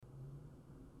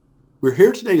We're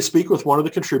here today to speak with one of the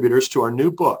contributors to our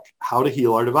new book, How to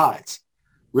Heal Our Divides.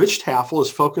 Rich Tafel is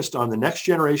focused on the next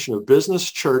generation of business,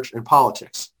 church, and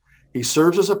politics. He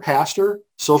serves as a pastor,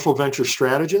 social venture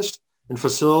strategist, and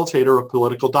facilitator of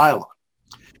political dialogue.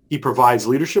 He provides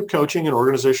leadership coaching and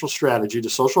organizational strategy to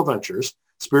social ventures,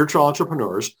 spiritual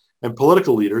entrepreneurs, and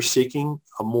political leaders seeking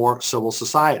a more civil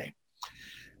society.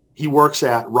 He works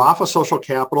at Rafa Social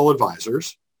Capital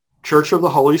Advisors, Church of the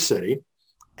Holy City,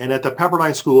 and at the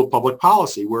Pepperdine School of Public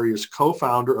Policy, where he is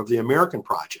co-founder of the American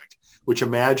Project, which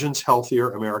imagines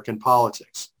healthier American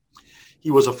politics. He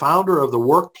was a founder of the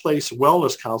Workplace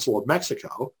Wellness Council of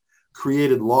Mexico,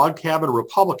 created Log Cabin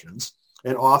Republicans,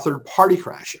 and authored Party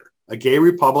Crasher, a gay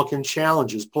Republican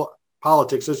challenges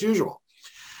politics as usual.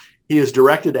 He has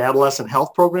directed adolescent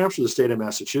health programs for the state of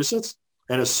Massachusetts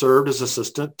and has served as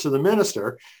assistant to the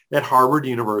minister at Harvard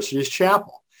University's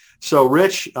chapel. So,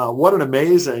 Rich, what an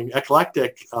amazing,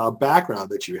 eclectic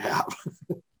background that you have.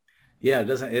 Yeah,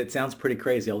 it sounds pretty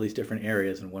crazy, all these different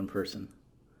areas in one person.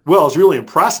 Well, it's really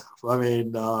impressive. I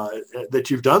mean,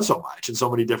 that you've done so much in so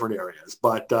many different areas.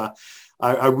 But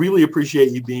I really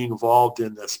appreciate you being involved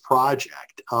in this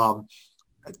project.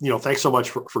 Thanks so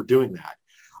much for doing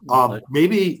that.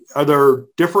 Maybe are there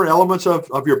different elements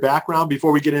of your background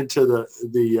before we get into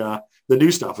the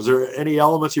new stuff? Is there any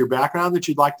elements of your background that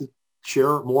you'd like to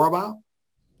share more about?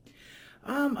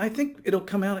 I think it'll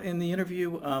come out in the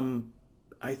interview.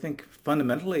 I think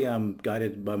fundamentally I'm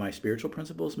guided by my spiritual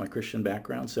principles, my Christian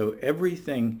background. So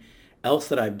everything else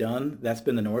that I've done, that's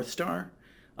been the North Star.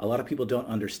 A lot of people don't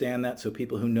understand that. So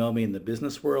people who know me in the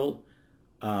business world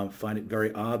find it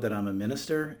very odd that I'm a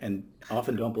minister and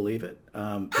often don't believe it.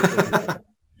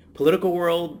 Political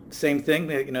world, same thing,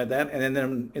 that. And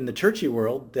then in the churchy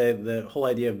world, the whole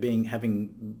idea of being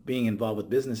involved with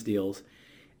business deals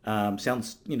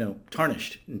sounds,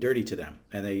 tarnished and dirty to them,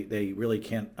 and they really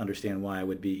can't understand why I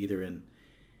would be either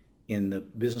in the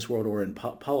business world or in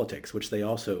politics, which they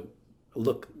also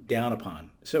look down upon.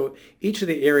 So each of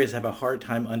the areas have a hard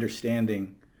time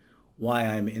understanding why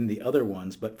I'm in the other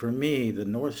ones. But for me, the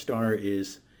North Star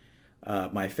is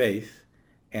my faith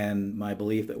and my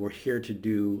belief that we're here to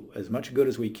do as much good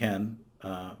as we can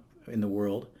in the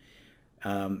world.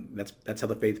 That's how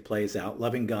the faith plays out.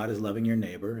 Loving God is loving your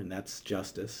neighbor, and that's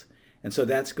justice. And so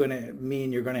that's going to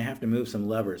mean you're going to have to move some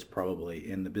levers probably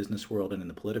in the business world and in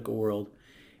the political world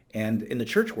and in the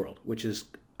church world, which is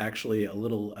actually a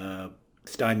little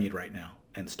stymied right now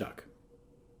and stuck.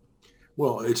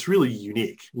 Well, it's really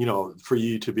unique, for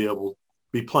you to be able to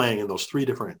be playing in those three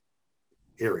different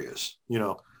areas,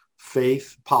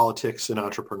 faith, politics, and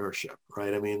entrepreneurship,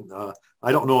 right? I mean,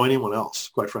 I don't know anyone else,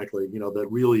 quite frankly, that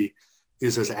really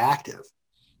is as active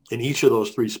in each of those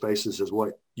three spaces as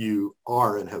what you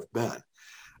are and have been.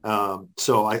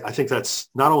 So I think that's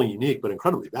not only unique, but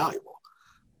incredibly valuable.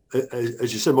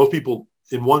 As you said, most people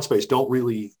in one space don't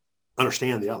really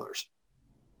understand the others.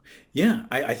 Yeah,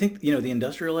 I think, the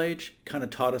industrial age kind of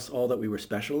taught us all that we were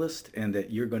specialists and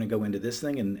that you're going to go into this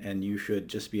thing and you should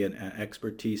just be an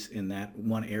expertise in that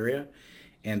one area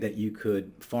and that you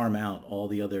could farm out all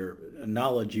the other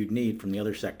knowledge you'd need from the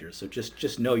other sectors. So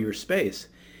just know your space.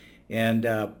 And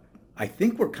I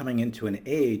think we're coming into an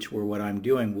age where what I'm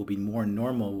doing will be more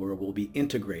normal, where we'll be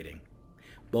integrating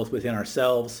both within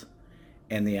ourselves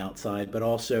and the outside, but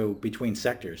also between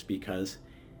sectors, because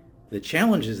the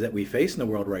challenges that we face in the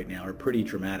world right now are pretty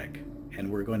dramatic, and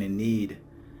we're going to need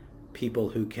people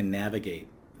who can navigate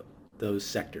those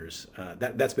sectors.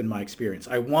 That's been my experience.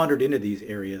 I wandered into these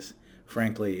areas,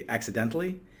 frankly,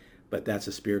 accidentally, but that's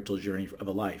a spiritual journey of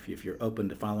a life. If you're open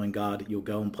to following God, you'll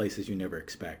go in places you never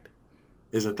expect.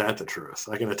 Isn't that the truth?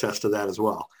 I can attest to that as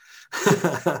well.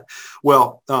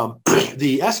 Well,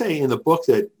 the essay in the book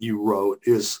that you wrote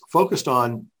is focused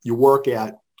on your work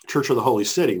at Church of the Holy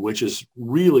City, which is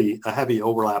really a heavy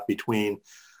overlap between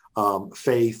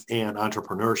faith and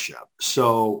entrepreneurship.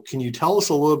 So can you tell us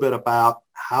a little bit about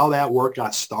how that work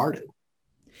got started?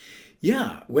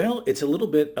 Yeah, well, it's a little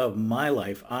bit of my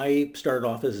life. I started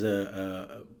off as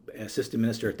a assistant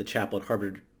minister at the chapel at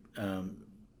Harvard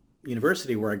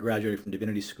University, where I graduated from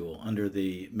divinity school under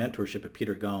the mentorship of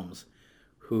Peter Gomes,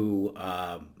 who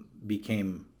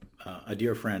became a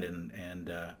dear friend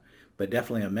and but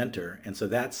definitely a mentor. And so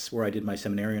that's where I did my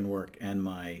seminarian work and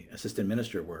my assistant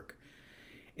minister work.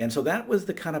 And so that was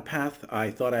the kind of path I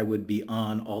thought I would be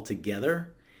on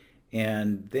altogether.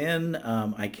 And then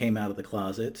I came out of the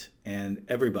closet, and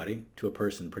everybody, to a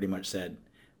person, pretty much said,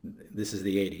 this is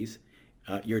the 80s,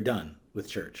 you're done with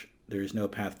church. There's no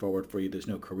path forward for you. There's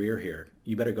no career here.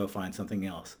 You better go find something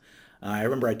else. I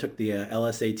remember I took the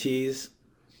LSATs,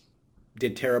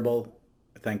 did terrible,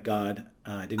 thank God.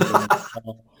 I didn't go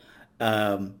into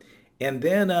Um, and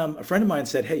then a friend of mine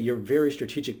said, "Hey, you're very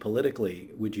strategic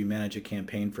politically. Would you manage a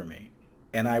campaign for me?"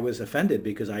 And I was offended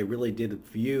because I really did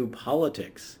view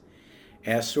politics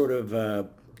as sort of a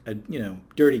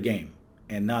dirty game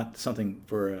and not something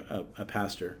for a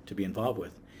pastor to be involved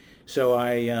with. So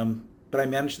but I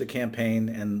managed the campaign,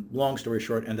 and long story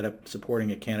short, ended up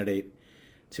supporting a candidate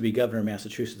to be governor of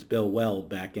Massachusetts, Bill Weld,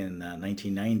 back in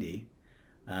 1990,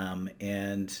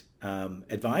 and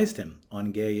advised him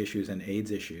on gay issues and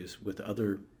AIDS issues with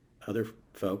other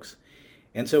folks.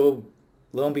 And so,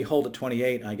 lo and behold, at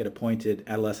 28, I get appointed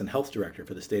adolescent health director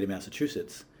for the state of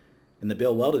Massachusetts in the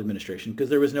Bill Weld administration because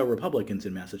there was no Republicans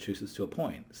in Massachusetts to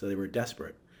appoint, so they were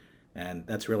desperate. And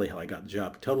that's really how I got the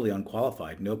job. Totally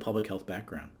unqualified, no public health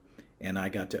background. And I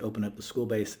got to open up the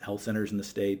school-based health centers in the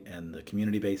state and the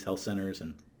community-based health centers.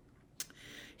 And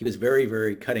he was very,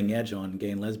 very cutting edge on gay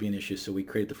and lesbian issues. So we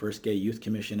created the first gay youth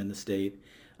commission in the state.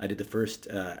 I did the first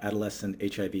adolescent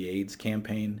HIV/AIDS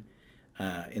campaign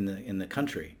in the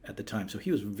country at the time. So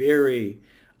he was very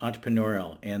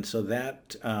entrepreneurial, and so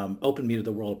that opened me to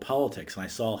the world of politics. And I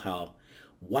saw how,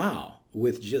 wow,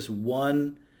 with just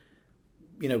one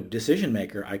decision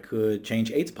maker, I could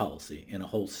change AIDS policy in a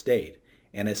whole state.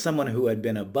 And as someone who had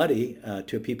been a buddy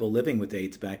to people living with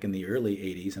AIDS back in the early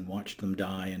 80s and watched them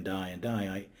die and die and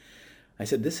die, I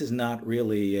said, this is not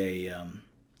really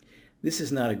this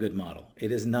is not a good model.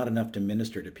 It is not enough to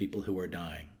minister to people who are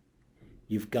dying.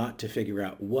 You've got to figure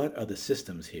out what are the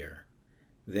systems here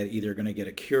that either are going to get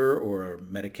a cure or a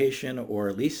medication, or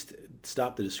at least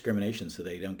stop the discrimination so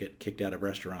they don't get kicked out of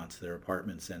restaurants, their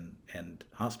apartments, and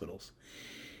hospitals.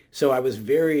 So I was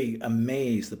very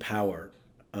amazed the power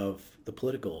of the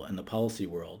political and the policy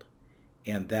world,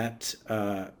 and that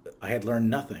I had learned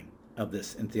nothing of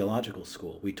this in theological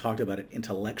school. We talked about it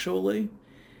intellectually.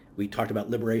 We talked about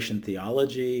liberation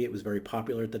theology. It was very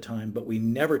popular at the time, but we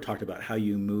never talked about how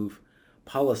you move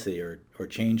policy or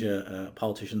change a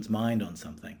politician's mind on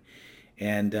something.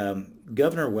 And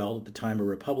Governor Weld, at the time a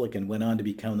Republican, went on to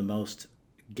become the most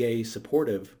gay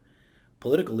supportive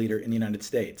political leader in the United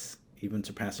States, even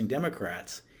surpassing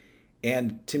Democrats.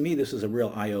 And to me, this was a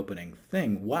real eye-opening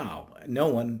thing. Wow, no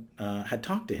one had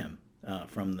talked to him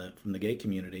from the gay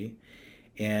community,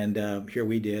 and here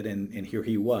we did, and here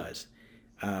he was.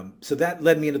 So that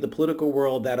led me into the political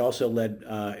world. That also led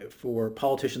for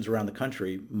politicians around the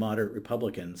country, moderate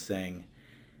Republicans, saying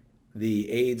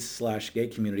the AIDS/gay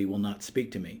community will not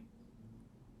speak to me,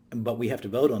 but we have to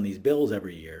vote on these bills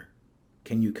every year.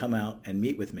 Can you come out and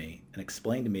meet with me and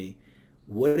explain to me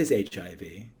what is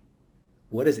HIV,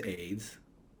 what is AIDS,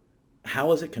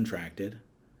 how is it contracted,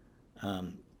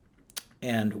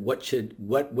 and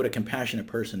what would a compassionate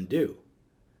person do?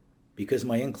 Because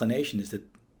my inclination is that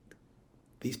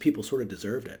these people sort of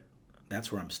deserved it.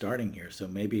 That's where I'm starting here. So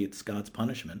maybe it's God's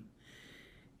punishment.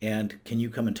 And can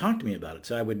you come and talk to me about it?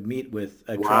 So I would meet with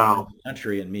travel Wow. around the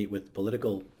country and meet with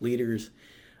political leaders,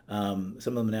 some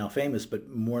of them now famous, but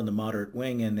more in the moderate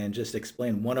wing, and then just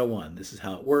explain 101. This is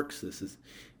how it works.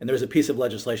 And there was a piece of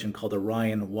legislation called the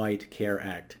Ryan White Care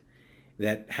Act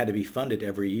that had to be funded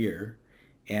every year.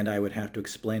 And I would have to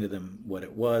explain to them what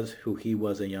it was, who he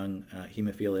was, a young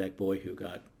hemophiliac boy who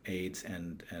got AIDS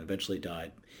and eventually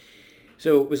died.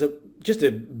 So it was just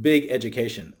a big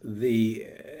education.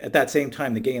 At that same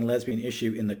time, the gay and lesbian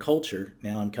issue in the culture,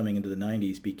 now I'm coming into the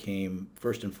 90s, became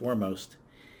first and foremost.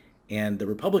 And the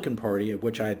Republican Party, of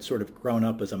which I had sort of grown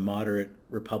up as a moderate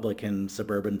Republican,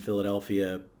 suburban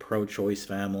Philadelphia, pro-choice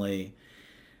family,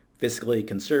 fiscally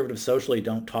conservative, socially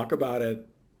don't talk about it,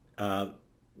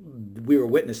 we were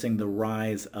witnessing the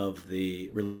rise of the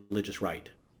religious right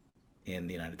in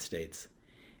the United States,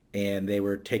 and they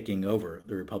were taking over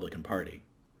the Republican Party.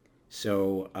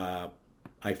 So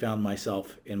I found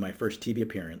myself in my first TV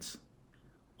appearance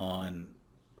on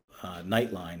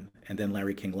Nightline and then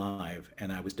Larry King Live,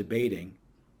 and I was debating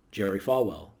Jerry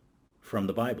Falwell from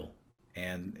the Bible.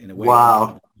 And in a way,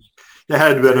 Wow. That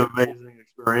had been an amazing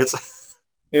experience.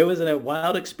 it was a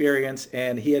wild experience,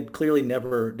 and he had clearly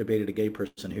never debated a gay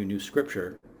person who knew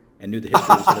Scripture and knew the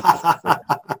history of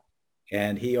Scripture.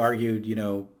 And he argued, you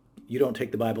don't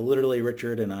take the Bible literally,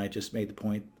 Richard, and I just made the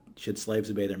point, should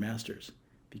slaves obey their masters?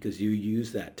 Because you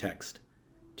use that text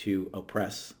to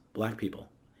oppress black people,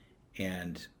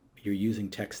 and you're using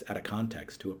text out of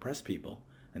context to oppress people,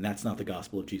 and that's not the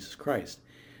gospel of Jesus Christ.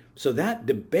 So that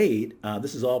debate,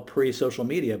 this is all pre-social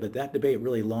media, but that debate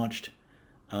really launched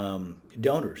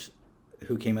donors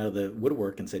who came out of the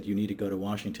woodwork and said, you need to go to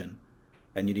Washington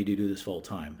and you need to do this full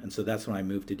time. And so that's when I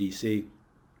moved to DC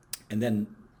and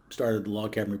then started the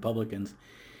Log Cabin Republicans.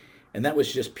 And that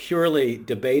was just purely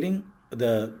debating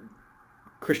the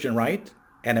Christian right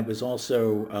and it was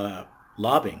also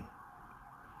lobbying.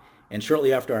 And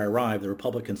shortly after I arrived, the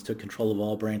Republicans took control of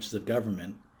all branches of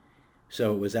government.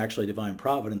 So it was actually divine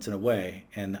providence in a way.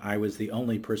 And I was the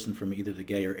only person from either the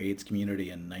gay or AIDS community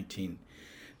in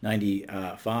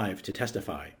 1995 to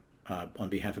testify on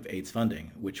behalf of AIDS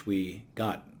funding, which we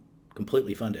got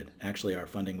completely funded. Actually, our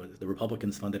funding was, the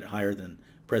Republicans funded it higher than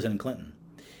President Clinton.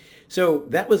 So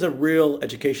that was a real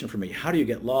education for me. How do you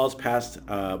get laws passed?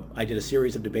 I did a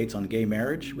series of debates on gay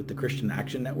marriage with the Christian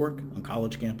Action Network on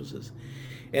college campuses.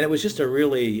 And it was just a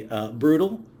really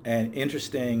brutal and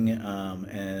interesting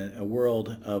and a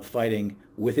world of fighting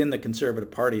within the conservative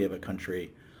party of a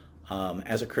country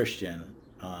as a Christian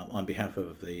on behalf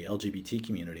of the LGBT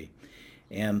community.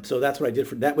 And so that's what I did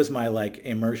that was my like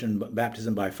immersion,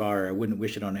 baptism by fire. I wouldn't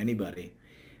wish it on anybody,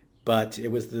 but it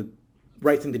was the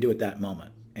right thing to do at that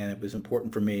moment. And it was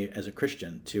important for me as a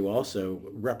Christian to also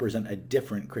represent a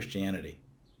different Christianity.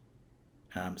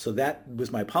 So that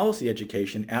was my policy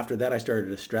education. After that, I started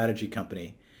a strategy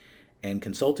company and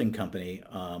consulting company,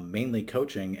 mainly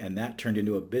coaching, and that turned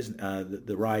into a business,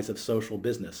 the rise of social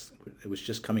business. It was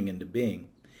just coming into being.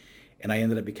 And I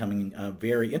ended up becoming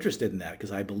very interested in that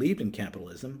because I believed in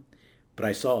capitalism, but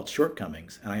I saw its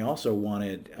shortcomings. And I also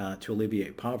wanted to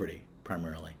alleviate poverty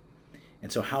primarily.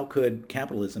 And so how could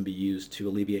capitalism be used to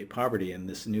alleviate poverty in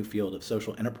this new field of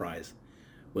social enterprise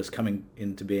was coming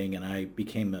into being, and I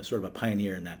became a sort of a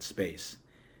pioneer in that space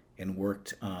and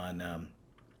worked on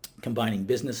combining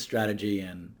business strategy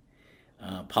and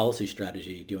policy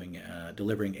strategy,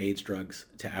 delivering AIDS drugs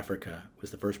to Africa was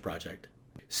the first project.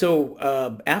 So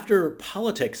after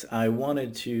politics, I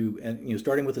wanted to, and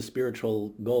starting with the spiritual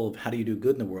goal of how do you do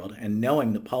good in the world, and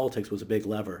knowing that politics was a big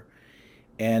lever,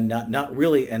 and not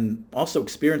really, and also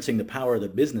experiencing the power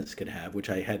that business could have, which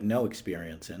I had no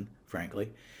experience in,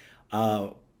 frankly.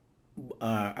 Uh,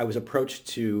 I was approached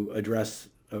to address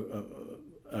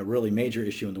a really major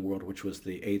issue in the world, which was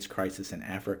the AIDS crisis in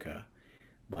Africa,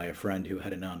 by a friend who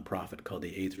had a nonprofit called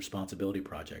the AIDS Responsibility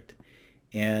Project.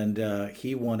 And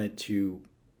he wanted to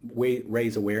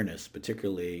raise awareness,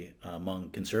 particularly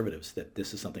among conservatives, that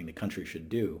this is something the country should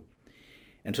do.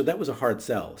 And so that was a hard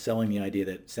sell, selling the idea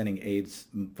that sending AIDS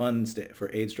funds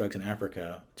for AIDS drugs in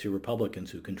Africa to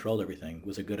Republicans who controlled everything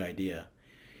was a good idea.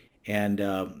 And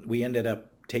we ended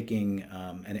up taking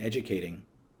and educating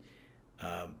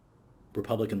uh,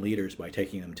 Republican leaders by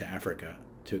taking them to Africa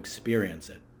to experience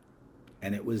it.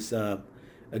 And it was a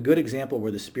good example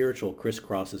where the spiritual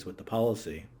crisscrosses with the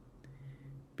policy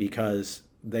because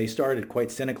they started quite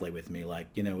cynically with me, like,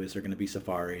 is there going to be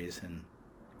safaris and,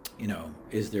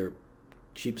 is there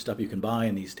cheap stuff you can buy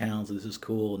in these towns? And this is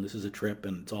cool and this is a trip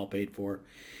and it's all paid for.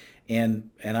 And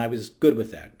I was good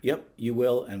with that. Yep, you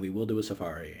will, and we will do a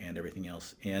safari and everything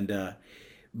else. And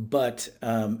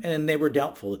they were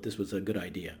doubtful that this was a good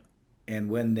idea. And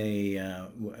when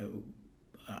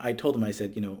I told them, I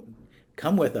said,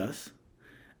 come with us.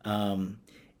 Um,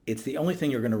 it's the only thing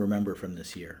you're going to remember from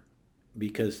this year,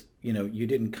 because you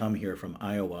didn't come here from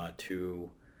Iowa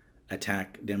to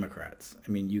attack Democrats.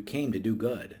 I mean, you came to do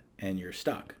good, and you're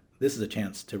stuck. This is a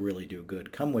chance to really do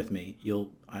good. Come with me.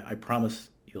 I promise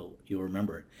you'll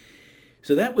remember it.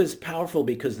 So that was powerful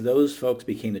because those folks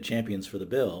became the champions for the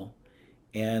bill.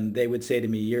 And they would say to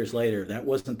me years later, that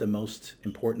wasn't the most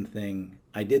important thing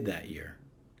I did that year.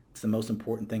 It's the most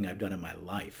important thing I've done in my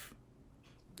life.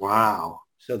 Wow.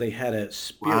 So they had I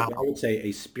Wow. would say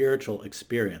a spiritual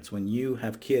experience when you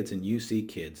have kids and you see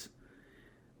kids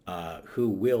who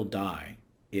will die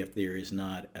if there is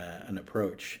not an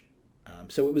approach.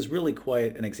 So it was really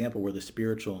quite an example where the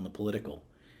spiritual and the political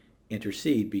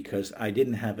intercede because I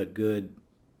didn't have a good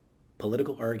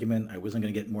political argument. I wasn't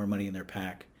going to get more money in their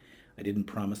PAC. I didn't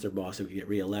promise their boss they would get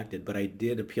reelected, but I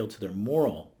did appeal to their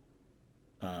moral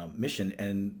mission.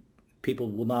 And people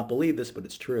will not believe this, but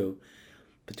it's true.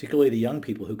 Particularly the young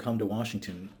people who come to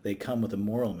Washington, they come with a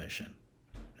moral mission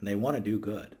and they want to do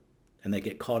good. And they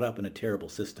get caught up in a terrible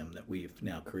system that we've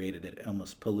now created. It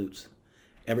almost pollutes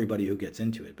everybody who gets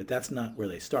into it. But that's not where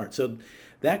they start. So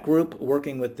that group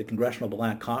working with the Congressional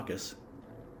Black Caucus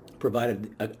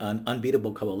provided an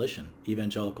unbeatable coalition,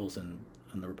 evangelicals and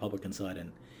on the Republican side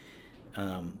and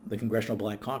the Congressional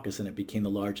Black Caucus, and it became the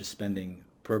largest spending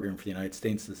program for the United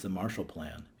States since the Marshall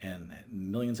Plan, and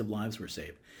millions of lives were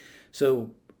saved.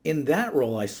 So in that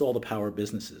role, I saw the power of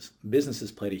businesses.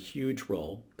 Businesses played a huge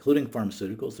role, including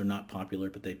pharmaceuticals. They're not popular,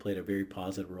 but they played a very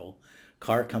positive role.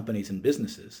 Car companies and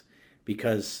businesses,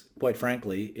 because quite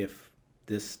frankly, if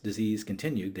this disease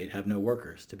continued, they'd have no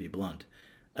workers, to be blunt.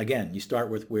 Again, you start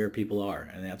with where people are,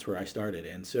 and that's where I started.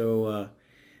 And so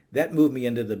that moved me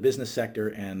into the business sector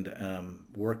and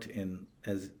worked in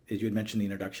as you had mentioned in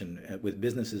the introduction, with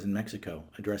businesses in Mexico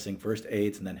addressing first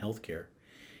AIDS and then healthcare,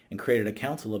 and created a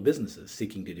council of businesses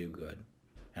seeking to do good,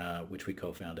 which we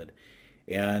co-founded.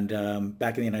 And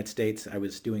back in the United States, I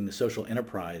was doing the social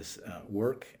enterprise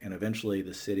work, and eventually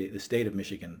the state of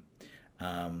Michigan,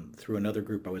 through another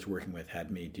group I was working with,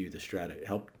 had me do the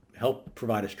help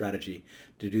provide a strategy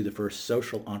to do the first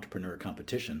social entrepreneur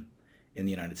competition in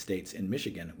the United States in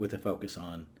Michigan, with a focus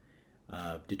on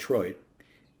Detroit.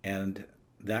 And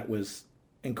that was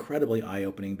incredibly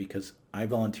eye-opening because I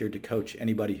volunteered to coach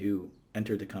anybody who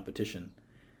entered the competition.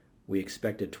 We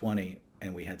expected 20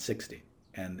 and we had 60.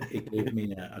 And it gave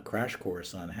me a crash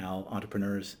course on how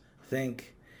entrepreneurs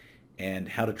think and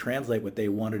how to translate what they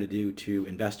wanted to do to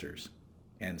investors.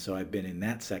 And so I've been in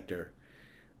that sector.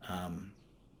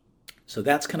 So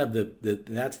that's kind of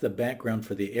that's the background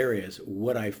for the areas.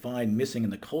 What I find missing in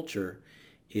the culture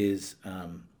is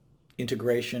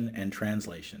integration and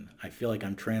translation. I feel like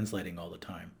I'm translating all the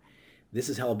time. This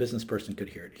is how a business person could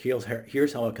hear it.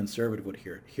 Here's how a conservative would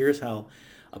hear it. Here's how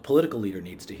a political leader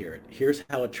needs to hear it. Here's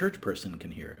how a church person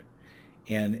can hear it.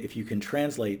 And if you can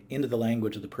translate into the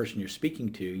language of the person you're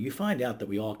speaking to, you find out that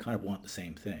we all kind of want the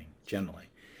same thing, generally.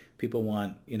 People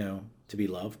want, to be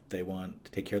loved. They want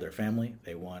to take care of their family.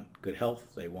 They want good health.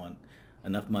 They want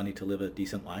enough money to live a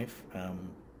decent life.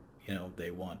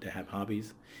 They want to have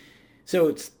hobbies.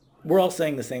 So we're all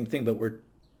saying the same thing, but we're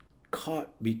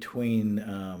caught between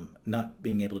not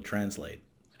being able to translate.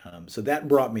 So that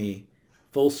brought me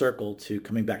full circle to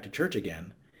coming back to church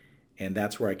again. And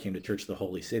that's where I came to Church of the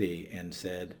Holy City and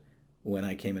said, when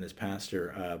I came in as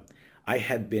pastor, I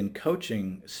had been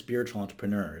coaching spiritual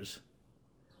entrepreneurs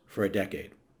for a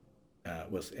decade.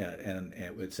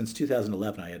 Since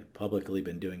 2011, I had publicly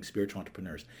been doing spiritual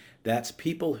entrepreneurs. That's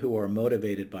people who are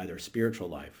motivated by their spiritual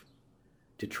life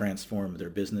to transform their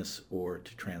business or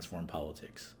to transform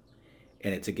politics.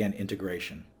 And it's, again,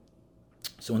 integration.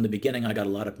 So in the beginning, I got a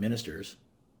lot of ministers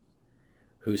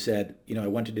who said, I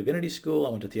went to divinity school, I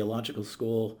went to theological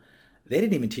school. They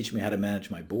didn't even teach me how to manage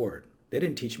my board. They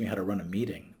didn't teach me how to run a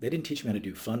meeting. They didn't teach me how to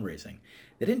do fundraising.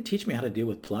 They didn't teach me how to deal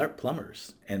with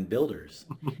plumbers and builders.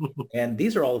 And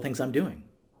these are all the things I'm doing.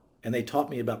 And they taught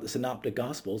me about the Synoptic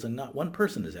Gospels, and not one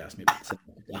person has asked me about the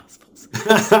Synoptic Gospels.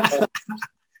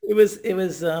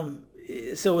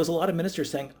 So it was a lot of ministers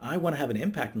saying, I want to have an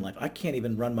impact in life. I can't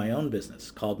even run my own business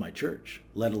called my church,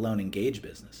 let alone engage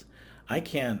business. I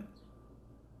can't,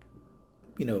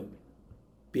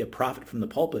 be a prophet from the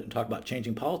pulpit and talk about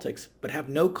changing politics, but have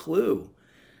no clue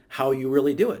how you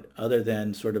really do it, other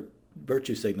than sort of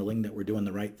virtue signaling that we're doing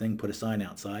the right thing, put a sign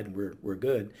outside and we're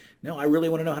good. No, I really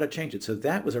want to know how to change it. So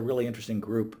that was a really interesting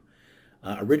group,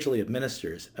 originally of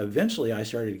ministers. Eventually, I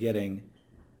started getting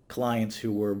clients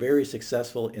who were very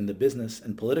successful in the business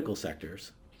and political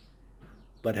sectors,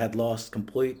 but had lost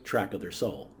complete track of their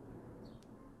soul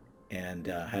and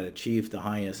had achieved the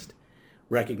highest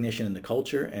recognition in the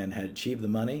culture and had achieved the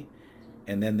money.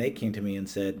 And then they came to me and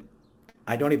said,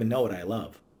 I don't even know what I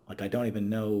love. Like, I don't even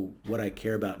know what I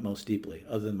care about most deeply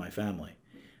other than my family.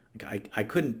 Like, I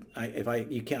couldn't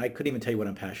even tell you what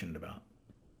I'm passionate about.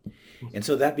 And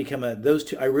so that became those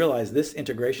two, I realized this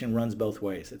integration runs both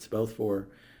ways. It's both for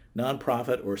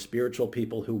nonprofit or spiritual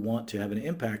people who want to have an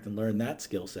impact and learn that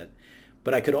skill set.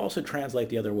 But I could also translate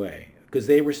the other way, because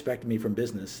they respected me from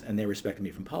business and they respected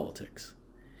me from politics.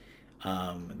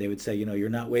 They would say, you're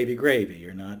not wavy gravy,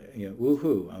 you're not,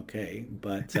 woohoo, okay.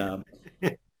 But,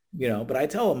 but I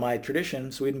tell them my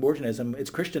tradition, Swedenborgianism,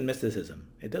 it's Christian mysticism.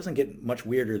 It doesn't get much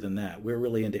weirder than that. We're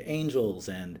really into angels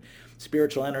and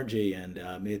spiritual energy, and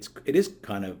it is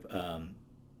kind of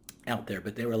out there.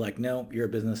 But they were like, no, you're a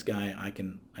business guy. I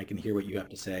can hear what you have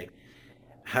to say.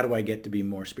 How do I get to be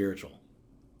more spiritual?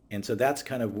 And so that's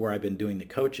kind of where I've been doing the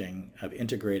coaching of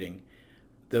integrating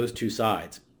those two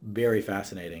sides. Very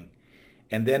fascinating.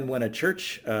 And then when a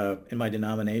church in my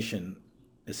denomination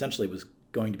essentially was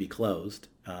going to be closed,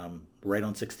 right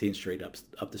on 16th Street,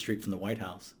 up the street from the White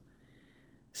House,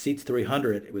 seats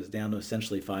 300, it was down to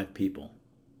essentially 5 people.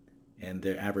 And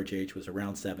their average age was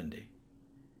around 70.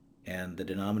 And the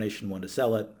denomination wanted to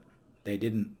sell it. They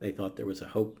didn't. They thought there was a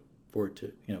hope for it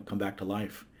to, come back to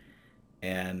life.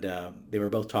 And they were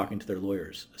both talking to their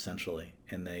lawyers, essentially.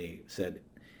 And they said,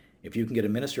 if you can get a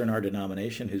minister in our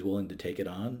denomination who's willing to take it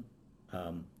on,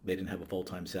 they didn't have a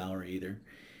full-time salary either,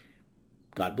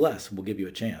 God bless, we'll give you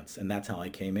a chance. And that's how I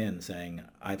came in, saying,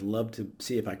 I'd love to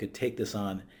see if I could take this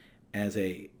on as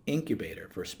a incubator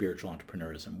for spiritual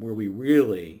entrepreneurism, where we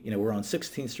really, we're on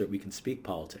 16th Street, we can speak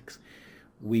politics.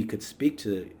 We could speak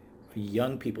to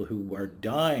young people who are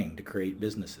dying to create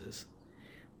businesses,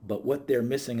 but what they're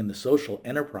missing in the social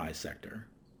enterprise sector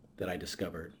that I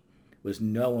discovered was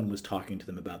no one was talking to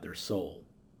them about their soul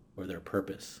or their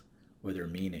purpose or their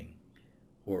meaning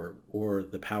or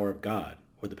the power of God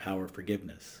or the power of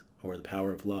forgiveness or the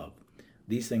power of love.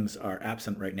 These things are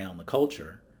absent right now in the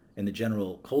culture. In the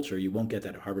general culture, you won't get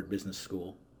that at Harvard Business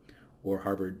School or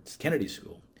Harvard Kennedy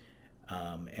School.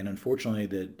 And unfortunately,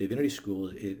 the Divinity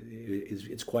School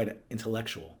it's quite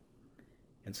intellectual.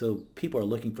 And so people are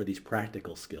looking for these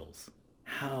practical skills.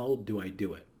 How do I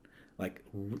do it? Like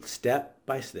step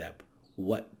by step,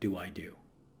 what do I do?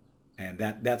 And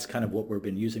that's kind of what we've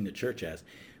been using the church as,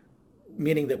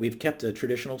 meaning that we've kept a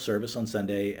traditional service on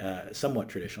Sunday, somewhat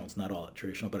traditional. It's not all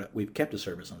traditional, but we've kept a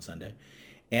service on Sunday,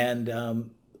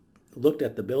 and looked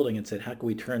at the building and said, how can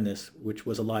we turn this, which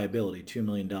was a liability, $2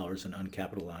 million in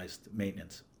uncapitalized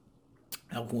maintenance,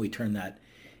 how can we turn that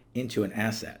into an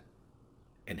asset?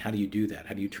 And how do you do that?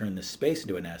 How do you turn this space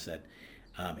into an asset?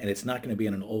 And it's not going to be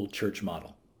in an old church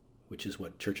model, which is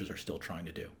what churches are still trying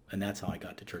to do. And that's how I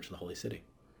got to Church of the Holy City.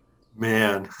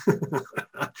 Man,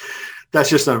 that's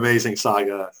just an amazing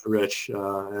saga, Rich.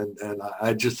 And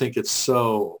I just think it's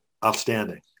so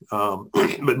outstanding.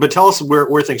 But tell us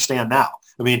where things stand now.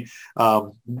 I mean,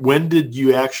 when did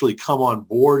you actually come on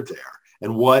board there,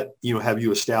 and what have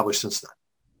you established since then?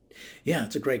 Yeah,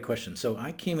 it's a great question. So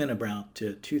I came in about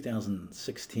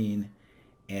 2016,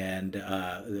 and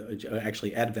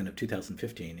actually Advent of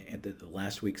 2015, at the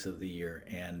last weeks of the year,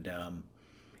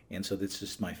 and so this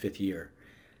is my fifth year.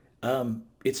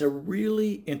 It's a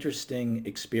really interesting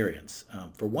experience.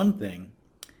 For one thing,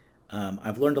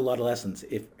 I've learned a lot of lessons.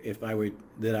 If I were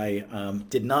that I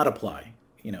did not apply,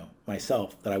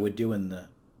 myself, that I would do in the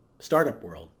startup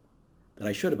world, that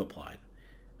I should have applied.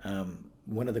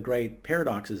 One of the great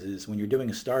paradoxes is when you're doing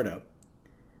a startup,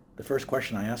 the first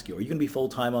question I ask you, are you going to be full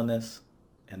time on this?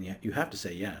 And you have to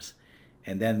say yes.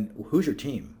 And then who's your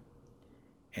team?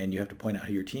 And you have to point out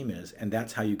who your team is, and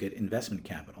that's how you get investment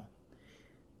capital.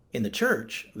 In the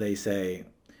church, they say,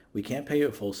 we can't pay you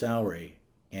a full salary,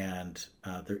 and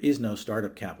there is no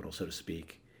startup capital, so to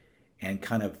speak, and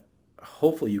kind of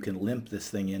hopefully you can limp this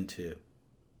thing into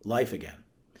life again.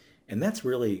 And that's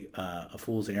really a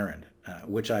fool's errand,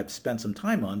 which I've spent some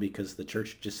time on because the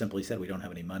church just simply said we don't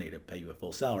have any money to pay you a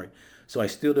full salary. So I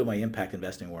still do my impact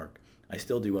investing work. I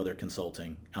still do other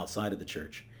consulting outside of the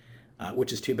church,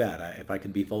 which is too bad. If I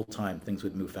could be full-time, things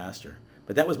would move faster.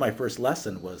 But that was my first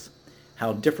lesson, was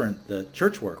how different the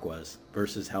church work was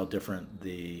versus how different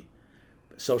the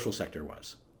social sector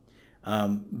was.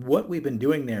 What we've been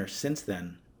doing there since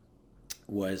then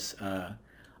was, I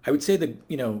would say that,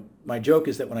 my joke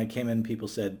is that when I came in, people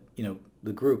said,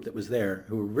 the group that was there,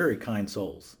 who were very kind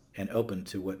souls and open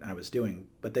to what I was doing,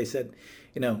 but they said,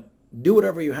 do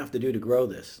whatever you have to do to grow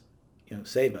this,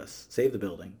 save us, save the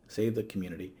building, save the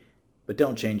community, but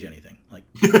don't change anything. Like,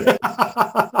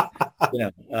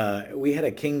 we had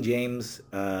a King James,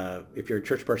 if you're a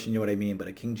church person, you know what I mean, but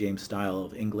a King James style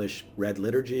of English read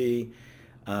liturgy,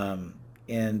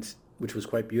 and which was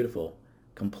quite beautiful,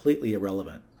 completely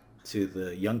irrelevant to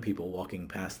the young people walking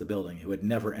past the building who had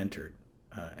never entered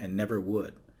and never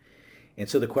would. And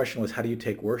so the question was, how do you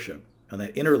take worship on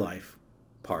that inner life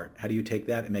part? How do you take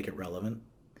that and make it relevant?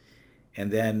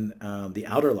 And then the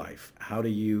outer life, how do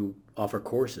you offer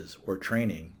courses or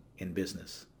training in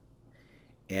business?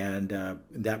 And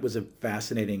that was a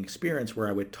fascinating experience where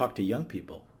I would talk to young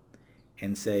people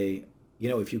and say,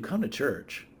 if you come to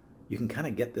church, you can kind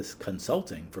of get this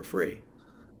consulting for free.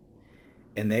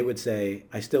 And they would say,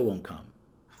 I still won't come.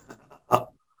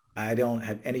 I don't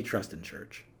have any trust in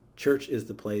church. Church is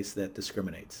the place that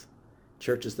discriminates.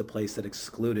 Church is the place that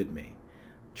excluded me.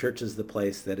 Church is the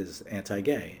place that is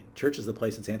anti-gay. Church is the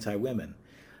place that's anti-women.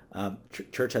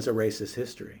 Church has a racist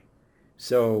history.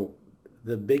 So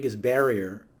the biggest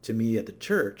barrier to me at the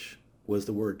church was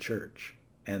the word church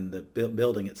and the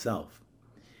building itself.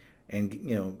 And,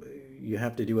 you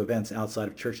have to do events outside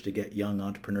of church to get young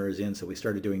entrepreneurs in. So we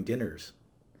started doing dinners.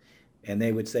 And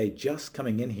they would say, just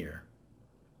coming in here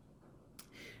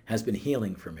has been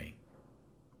healing for me,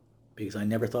 because I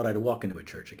never thought I'd walk into a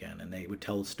church again. And they would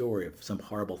tell a story of some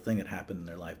horrible thing that happened in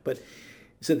their life. But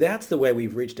so that's the way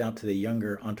we've reached out to the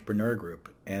younger entrepreneur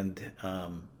group. And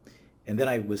then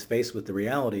I was faced with the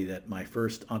reality that my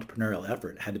first entrepreneurial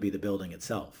effort had to be the building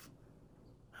itself.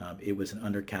 It was an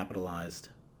undercapitalized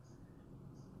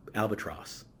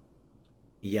albatross.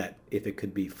 Yet, if it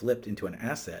could be flipped into an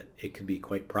asset, it could be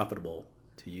quite profitable,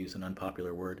 to use an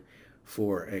unpopular word,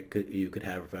 you could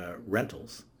have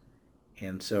rentals.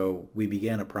 And so we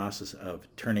began a process of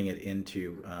turning it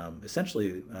into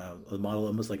essentially a model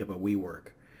almost like of a WeWork,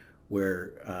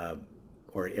 or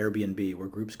Airbnb, where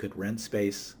groups could rent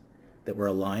space that were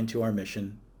aligned to our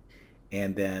mission,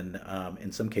 And then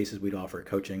in some cases, we'd offer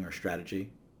coaching or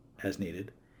strategy as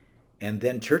needed. And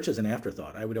then church is an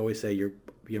afterthought. I would always say you're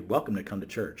welcome to come to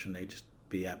church, and they just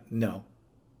be no,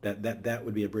 that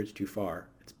would be a bridge too far.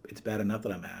 It's bad enough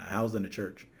that I'm housed in a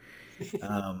church,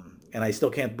 and I still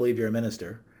can't believe you're a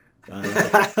minister.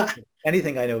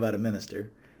 Anything I know about a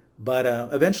minister, but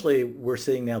eventually we're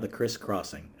seeing now the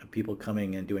crisscrossing of people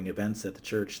coming and doing events at the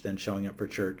church, then showing up for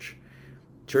church.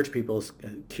 Church people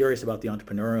curious about the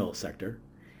entrepreneurial sector,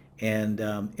 and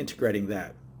integrating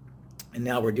that. And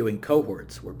now we're doing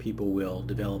cohorts where people will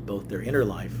develop both their inner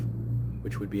life,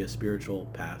 which would be a spiritual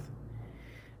path,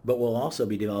 but we'll also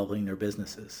be developing their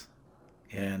businesses.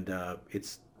 And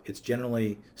it's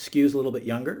generally skews a little bit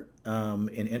younger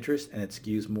in interest, and it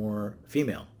skews more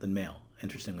female than male,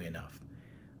 interestingly enough,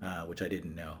 which I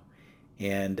didn't know.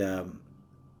 And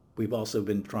we've also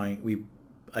been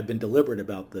I've been deliberate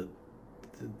about the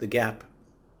gap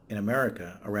in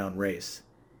America around race,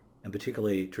 and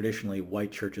particularly traditionally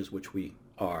white churches, which we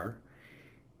are.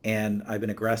 And I've been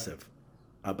aggressive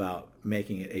about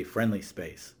making it a friendly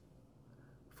space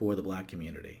for the Black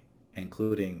community,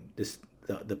 including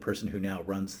the person who now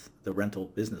runs the rental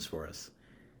business for us,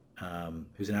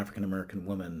 who's an African-American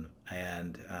woman.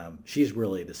 And she's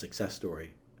really the success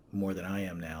story more than I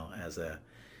am now as a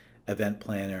event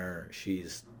planner.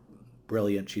 She's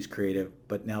brilliant, she's creative,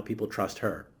 but now people trust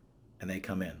her and they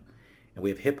come in. And we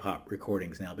have hip hop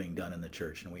recordings now being done in the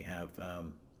church, and we have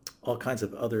all kinds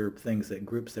of other things that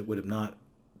groups that would have not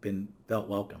been felt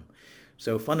welcome.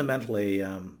 So fundamentally,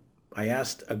 I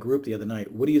asked a group the other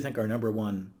night, what do you think our number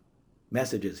one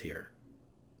message is here,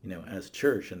 as a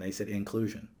church? And they said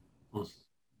inclusion. Mm.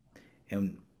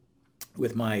 And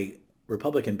with my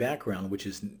Republican background, which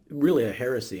is really a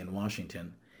heresy in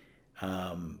Washington,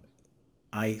 I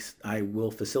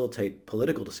will facilitate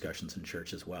political discussions in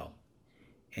church as well.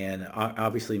 And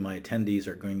obviously my attendees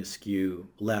are going to skew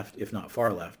left, if not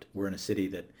far left. We're in a city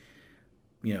that,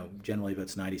 generally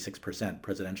votes 96%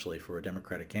 presidentially for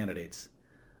Democratic candidates.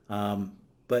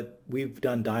 But we've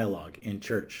done dialogue in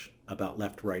church about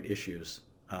left-right issues.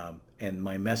 And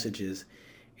my message is,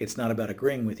 it's not about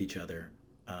agreeing with each other.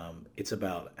 It's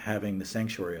about having the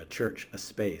sanctuary, a church, a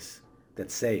space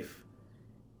that's safe,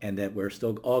 and that we're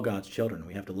still all God's children.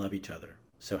 We have to love each other.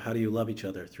 So how do you love each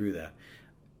other through that?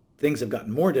 Things have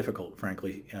gotten more difficult,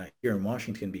 frankly, here in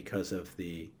Washington because of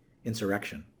the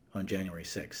insurrection on January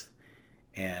 6th.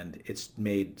 And it's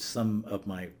made some of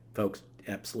my folks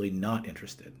absolutely not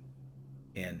interested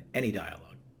in any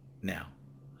dialogue now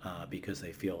because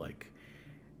they feel like,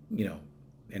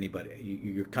 anybody,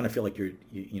 you kind of feel like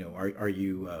are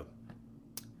you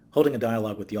holding a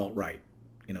dialogue with the alt-right,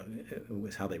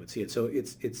 was how they would see it. So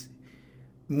it's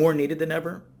more needed than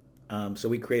ever. So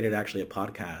we created actually a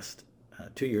podcast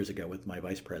 2 years ago with my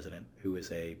vice president, who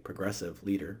is a progressive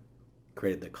leader,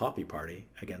 created the Coffee Party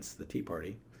against the Tea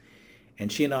Party.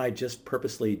 And she and I just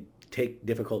purposely take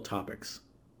difficult topics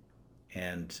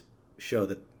and show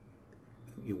that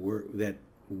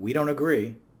we don't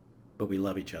agree, but we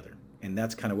love each other. And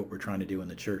that's kind of what we're trying to do in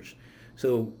the church.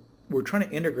 So we're trying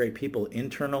to integrate people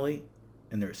internally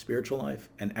in their spiritual life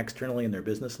and externally in their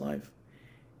business life.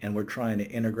 And we're trying to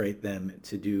integrate them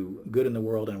to do good in the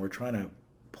world, and we're trying to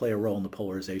play a role in the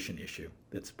polarization issue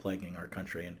that's plaguing our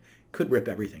country and could rip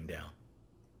everything down.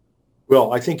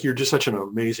 Well, I think you're just such an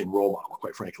amazing role model,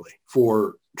 quite frankly,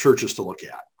 for churches to look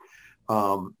at.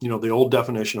 The old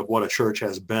definition of what a church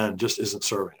has been just isn't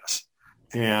serving us.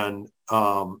 And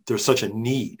there's such a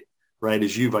need, right,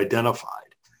 as you've identified,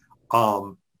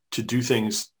 to do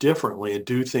things differently and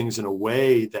do things in a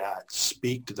way that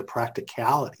speak to the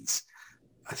practicalities,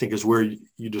 I think is where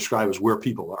you describe as where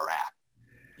people are at.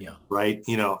 Yeah. Right.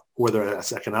 Whether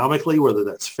that's economically, whether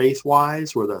that's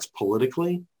faith-wise, whether that's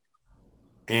politically,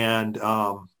 and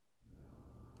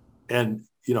then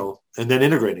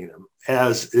integrating them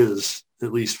as is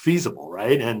at least feasible.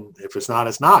 Right. And if it's not,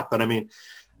 it's not. But I mean,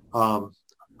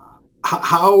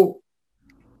 how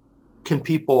can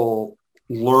people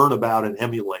learn about and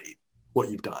emulate what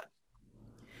you've done?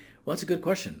 Well, that's a good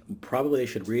question. Probably they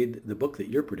should read the book that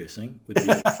you're producing with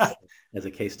as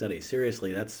a case study.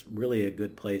 Seriously, that's really a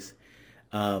good place.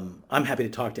 I'm happy to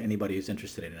talk to anybody who's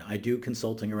interested in it. I do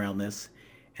consulting around this,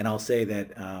 and I'll say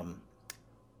that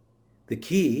the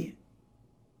key,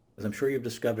 as I'm sure you've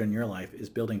discovered in your life, is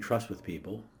building trust with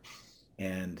people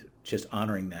and just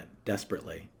honoring that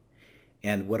desperately.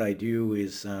 And what I do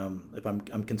is, if I'm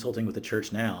consulting with the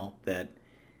church now, that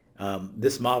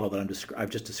this model that I've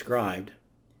just described,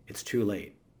 it's too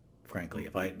late, frankly.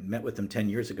 If I had met with them 10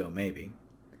 years ago, maybe,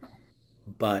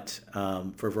 but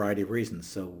for a variety of reasons.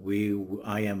 So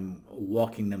I am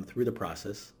walking them through the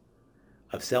process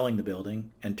of selling the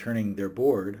building and turning their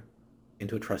board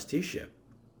into a trusteeship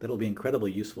that'll be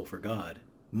incredibly useful for God,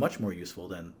 much more useful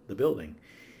than the building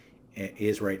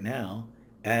is right now.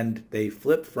 And they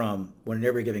flip from we're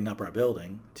never giving up our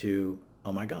building to,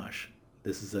 oh my gosh,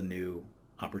 this is a new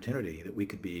opportunity that we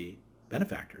could be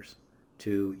benefactors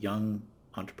to young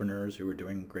entrepreneurs who are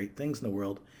doing great things in the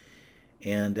world.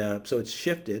 And so it's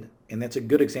shifted, and that's a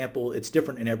good example. It's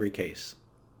different in every case.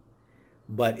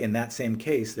 But in that same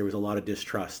case, there was a lot of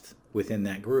distrust within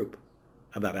that group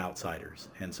about outsiders.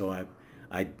 And so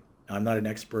I'm not an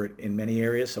expert in many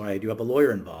areas, so I do have a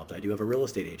lawyer involved. I do have a real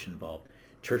estate agent involved.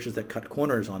 Churches that cut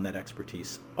corners on that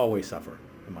expertise always suffer,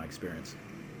 in my experience.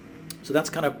 So that's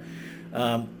kind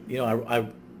of,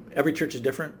 every church is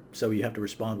different, so you have to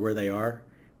respond where they are.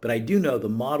 But I do know the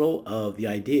model of the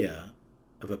idea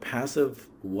of a passive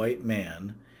white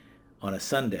man on a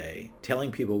Sunday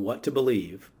telling people what to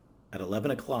believe at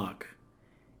 11 o'clock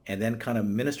and then kind of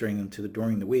ministering them to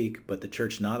during the week, but the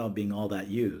church not all being all that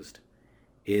used,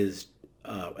 is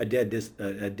a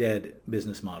dead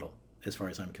business model as far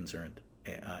as I'm concerned.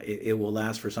 It will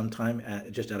last for some time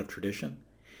just out of tradition,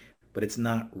 but it's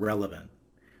not relevant.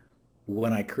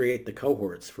 When I create the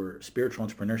cohorts for spiritual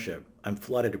entrepreneurship, I'm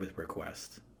flooded with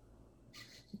requests.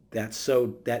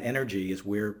 That energy is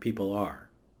where people are.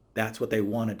 That's what they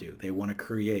want to do. They want to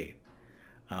create.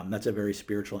 That's a very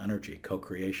spiritual energy,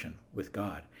 co-creation with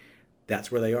God.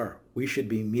 That's where they are. We should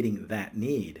be meeting that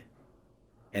need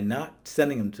and not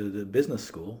sending them to the business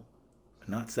school,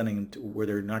 not sending them to where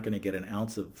they're not going to get an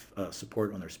ounce of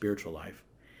support on their spiritual life.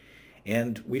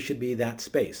 And we should be that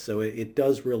space. So it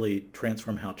does really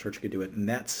transform how church could do it. And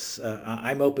that's,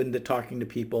 I'm open to talking to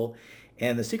people.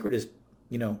 And the secret is,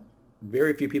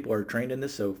 very few people are trained in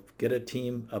this. So get a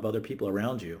team of other people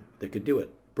around you that could do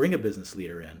it. Bring a business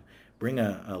leader in. Bring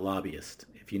a lobbyist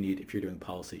if you're doing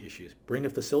policy issues. Bring a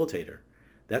facilitator.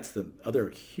 That's the other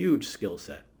huge skill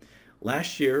set.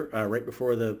 Last year, right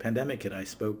before the pandemic hit, I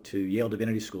spoke to Yale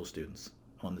Divinity School students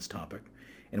on this topic.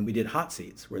 And we did hot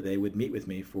seats where they would meet with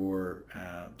me for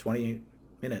 20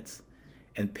 minutes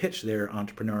and pitch their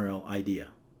entrepreneurial idea.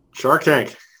 Shark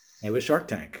Tank. It was Shark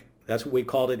Tank. That's what we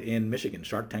called it in Michigan,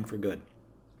 Shark Tank for Good.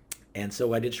 And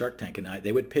so I did Shark Tank, and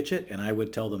they would pitch it, and I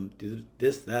would tell them, do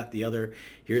this, that, the other,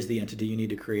 here's the entity you need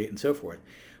to create, and so forth.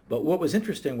 But what was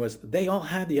interesting was they all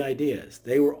had the ideas.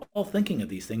 They were all thinking of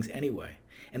these things anyway.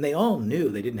 And they all knew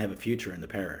they didn't have a future in the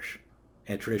parish,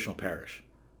 a traditional parish.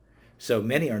 So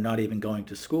many are not even going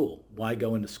to school. Why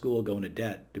go into school, go into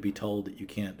debt to be told that you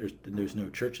can't, there's no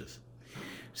churches.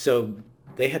 So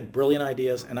they had brilliant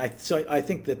ideas. And I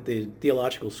think that the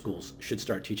theological schools should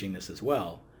start teaching this as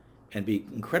well and be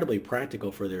incredibly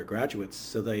practical for their graduates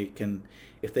so they can,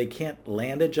 if they can't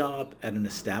land a job at an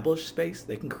established space,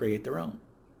 they can create their own.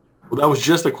 Well, that was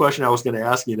just the question I was going to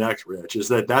ask you next, Rich, is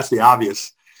that's the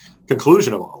obvious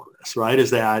conclusion of all of this, right?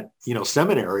 Is that,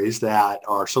 seminaries that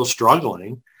are so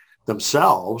struggling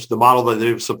themselves, the model that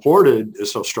they've supported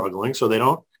is so struggling. So they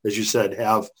don't, as you said,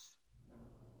 have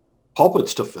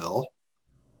pulpits to fill.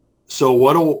 So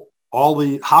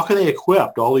how can they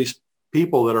equip all these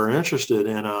people that are interested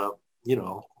in at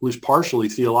least partially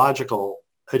theological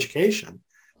education,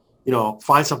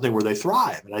 find something where they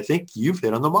thrive? And I think you've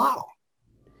hit on the model.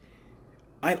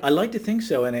 I like to think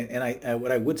so, and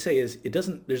what I would say is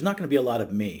there's not going to be a lot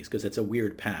of me's because it's a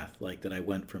weird path, like that I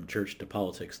went from church to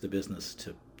politics to business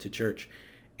to church,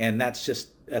 and that's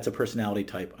a personality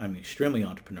type. I'm extremely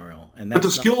entrepreneurial, and but the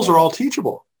skills are all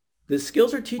teachable. The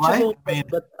skills are teachable, right?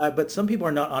 but some people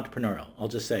are not entrepreneurial. I'll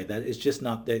just say that it's just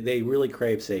not. They really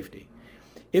crave safety.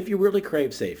 If you really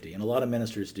crave safety, and a lot of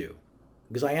ministers do,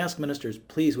 because I ask ministers,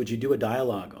 please, would you do a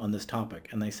dialogue on this topic,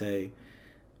 and they say,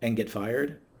 and get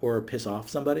fired, or piss off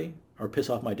somebody, or piss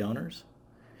off my donors.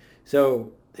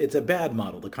 So it's a bad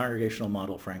model. The congregational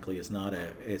model, frankly, it's not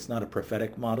a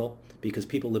prophetic model because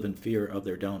people live in fear of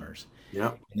their donors.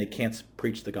 Yeah. And they can't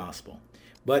preach the gospel.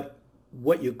 But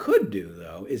what you could do,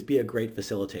 though, is be a great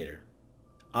facilitator.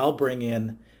 I'll bring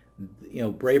in,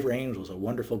 Braver Angels, a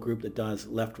wonderful group that does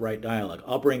left-right dialogue.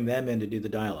 I'll bring them in to do the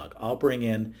dialogue. I'll bring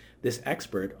in this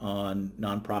expert on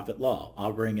nonprofit law.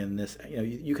 I'll bring in this,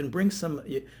 you can bring some...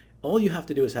 All you have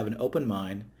to do is have an open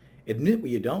mind, admit what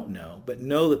you don't know, but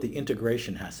know that the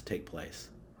integration has to take place,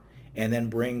 and then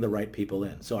bring the right people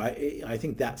in. So I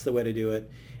think that's the way to do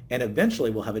it. And eventually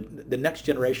the next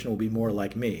generation will be more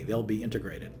like me. They'll be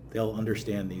integrated. They'll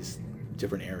understand these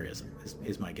different areas,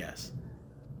 is my guess.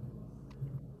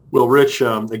 Well, Rich,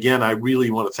 again, I really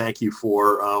want to thank you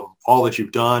for all that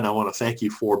you've done. I want to thank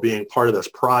you for being part of this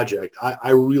project.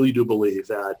 I really do believe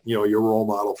that, you're a role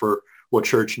model for what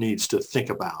church needs to think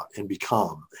about and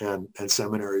become, and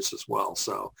seminaries as well.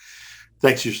 So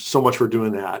thanks you so much for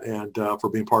doing that and for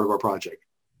being part of our project.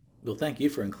 Well, thank you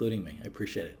for including me. I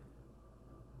appreciate it.